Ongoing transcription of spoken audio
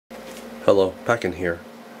Hello, Packin here.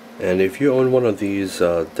 And if you own one of these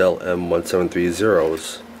Dell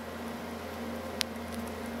M1730s,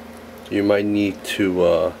 you might need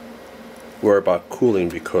to worry about cooling,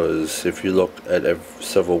 because if you look at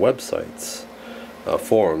several websites,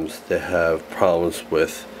 forums, they have problems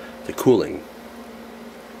with the cooling.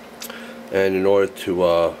 And in order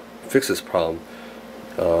to fix this problem,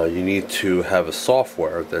 you need to have a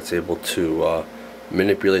software that's able to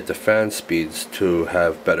manipulate the fan speeds to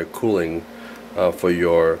have better cooling for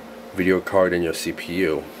your video card and your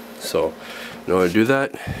CPU. So in order to do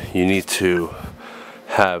that, you need to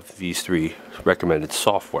have these three recommended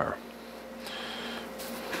software.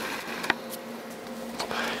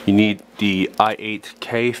 You need the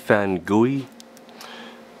I8KFANGUI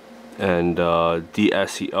and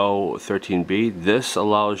DSEO13B. This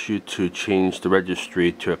allows you to change the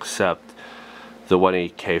registry to accept the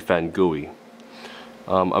 18KFANGUI.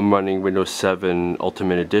 I'm running Windows 7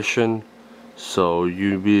 Ultimate Edition, so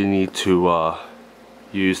you really need to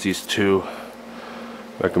use these two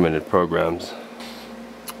recommended programs.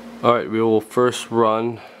 Alright, we will first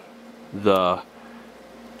run the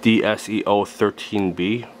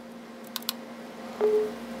DSEO13B.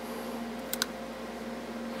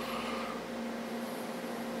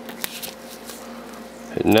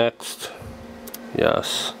 Hit next.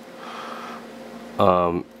 Yes.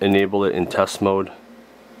 Enable it in test mode.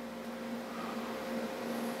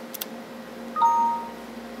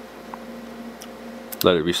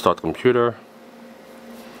 Let it restart the computer.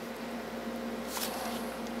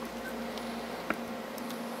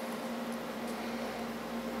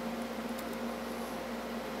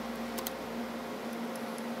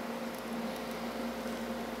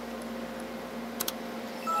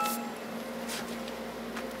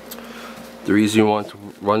 The reason you want to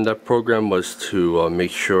run that program was to make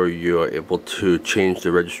sure you are able to change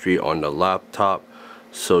the registry on the laptop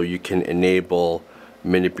so you can enable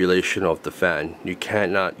manipulation of the fan. You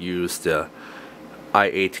cannot use the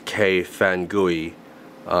I8KFANGUI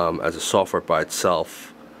as a software by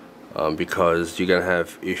itself, because you're gonna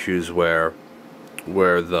have issues where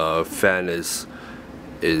the fan is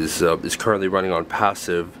currently running on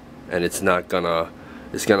passive, and it's not gonna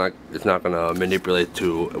manipulate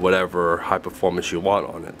to whatever high performance you want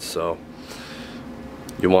on it. So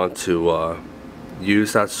you want to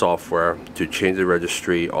use that software to change the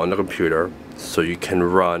registry on the computer so you can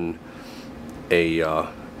run a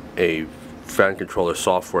fan controller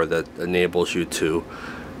software that enables you to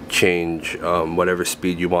change whatever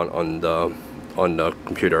speed you want on the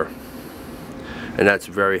computer. And that's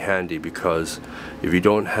very handy, because if you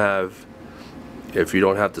don't have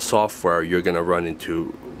the software, you're going to run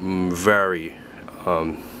into very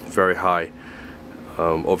high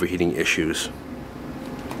overheating issues.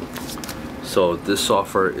 So this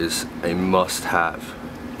software is a must-have.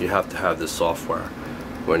 You have to have this software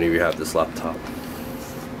when you have this laptop.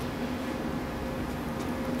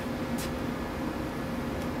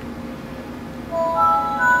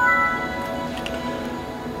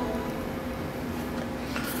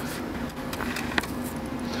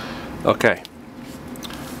 Okay.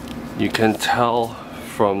 You can tell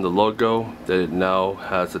from the logo that it now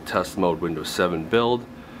has a test mode Windows 7 build,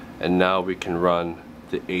 and now we can run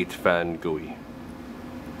the 8KFANGUI.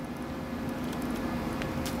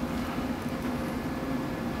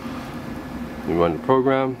 We run the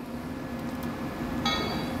program.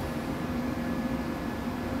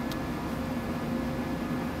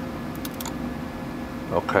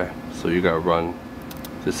 Okay, so you gotta run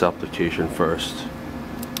this application first.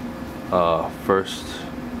 First,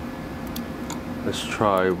 let's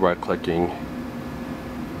try right-clicking,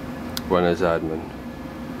 run as admin.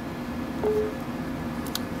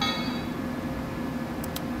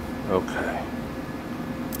 Okay.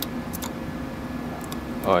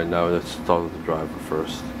 Alright, now let's start with the driver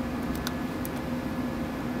first.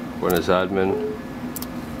 Run as admin.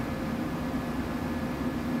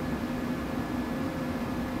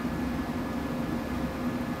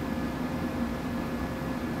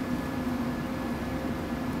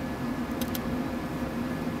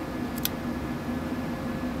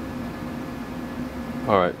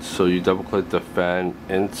 Alright, so you double click the fan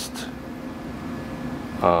install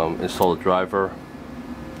the driver.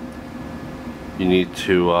 You need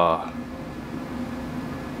to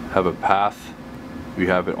have a path. We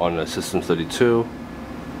have it on the System32.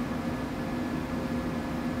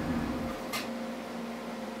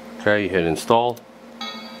 Okay, you hit install.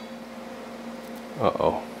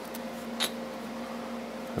 Uh-oh.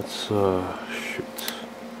 Let's shoot.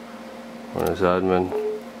 Run as admin.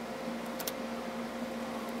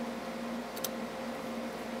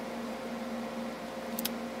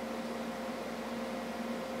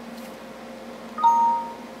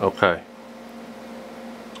 Okay.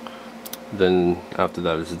 Then after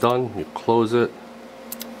that is done, you close it,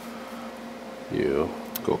 you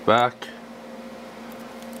go back,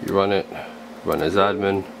 you run it, run as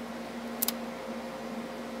admin,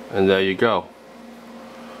 and there you go.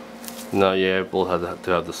 Now you're able to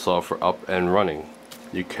have the software up and running.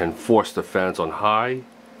 You can force the fans on high,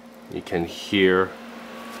 you can hear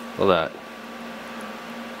all that.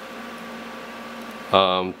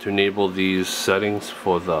 To enable these settings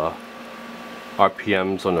for the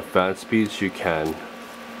RPMs on the fan speeds, you can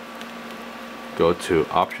go to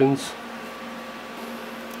options,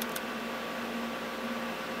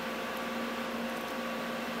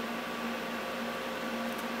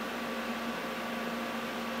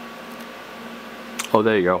 oh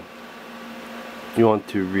there you go. You want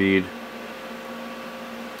to read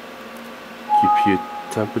GPU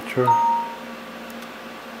temperature,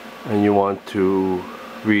 and you want to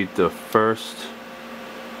read the first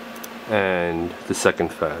and the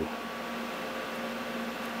second fan,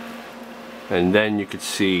 and then you could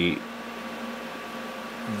see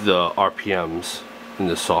the RPMs in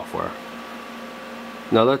the software.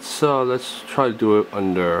 Now let's try to do it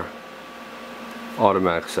under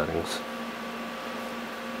automatic settings.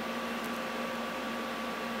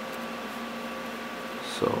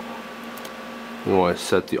 So you want to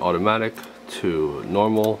set the automatic to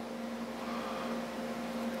normal,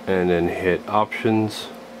 and then hit options.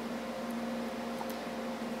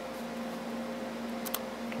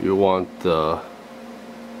 You want to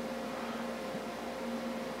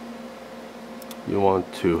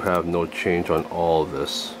have no change on all of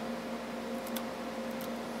this.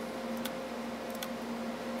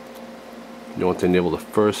 You want to enable the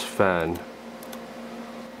first fan.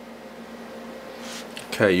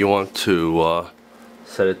 Okay, you want to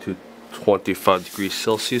set it to 25 degrees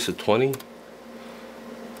Celsius to 20.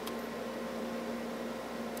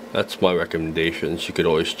 That's my recommendations. You could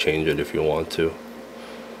always change it if you want to.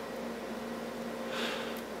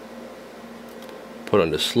 Put on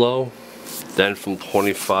the slow. Then from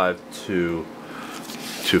 25 to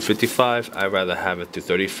 55, I'd rather have it to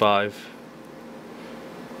 35.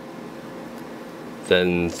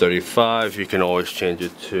 Then 35, you can always change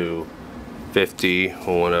it to 50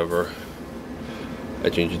 or whatever. I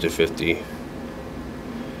change it to 50.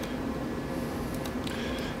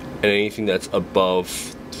 And anything that's above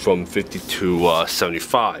from 50 to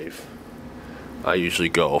 75, I usually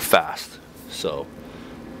go fast. So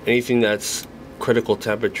anything that's critical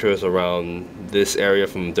temperatures around this area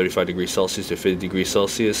from 35 degrees Celsius to 50 degrees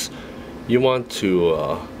Celsius, you want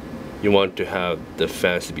to have the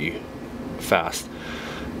fans to be fast.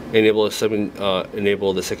 Enable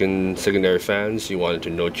the secondary fans. You want it to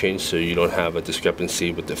no change, so you don't have a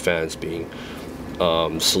discrepancy with the fans being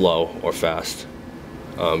slow or fast,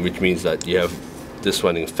 which means that you have this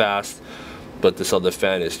running fast, but this other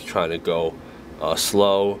fan is trying to go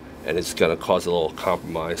slow, and it's going to cause a little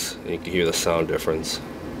compromise, and you can hear the sound difference.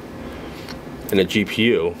 In the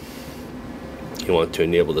GPU, you want to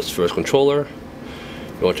enable this first controller.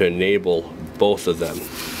 You want to enable both of them.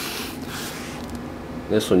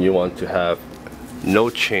 This one you want to have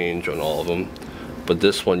no change on all of them, but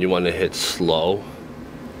this one you want to hit slow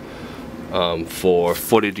for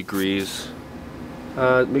 40 degrees.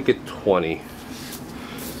 Make it 20.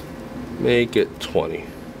 Make it 20.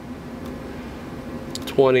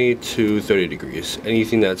 20 to 30 degrees.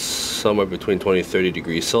 Anything that's somewhere between 20 and 30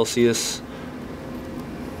 degrees Celsius.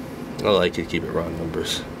 I like to keep it round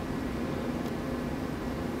numbers.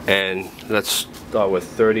 And let's start with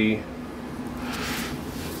 30.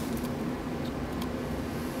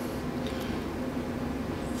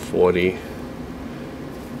 40,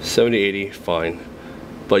 70, 80, fine.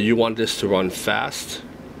 But you want this to run fast.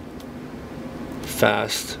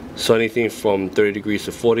 So anything from 30 degrees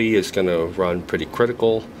to 40 is gonna run pretty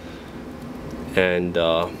critical. And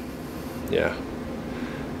yeah,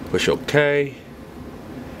 push OK,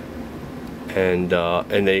 and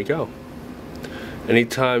there you go.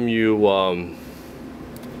 Anytime you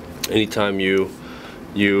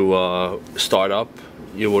start up,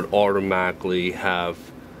 you would automatically have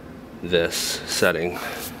this setting.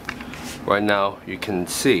 Right now you can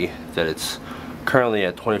see that it's currently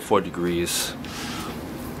at 24 degrees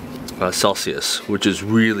Celsius, which is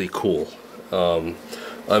really cool,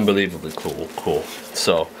 unbelievably cool.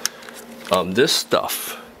 So this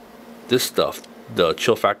stuff, the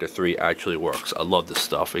chill factor 3 actually works. I love this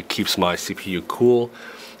stuff. It keeps my CPU cool,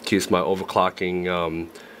 keeps my overclocking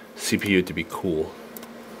CPU to be cool.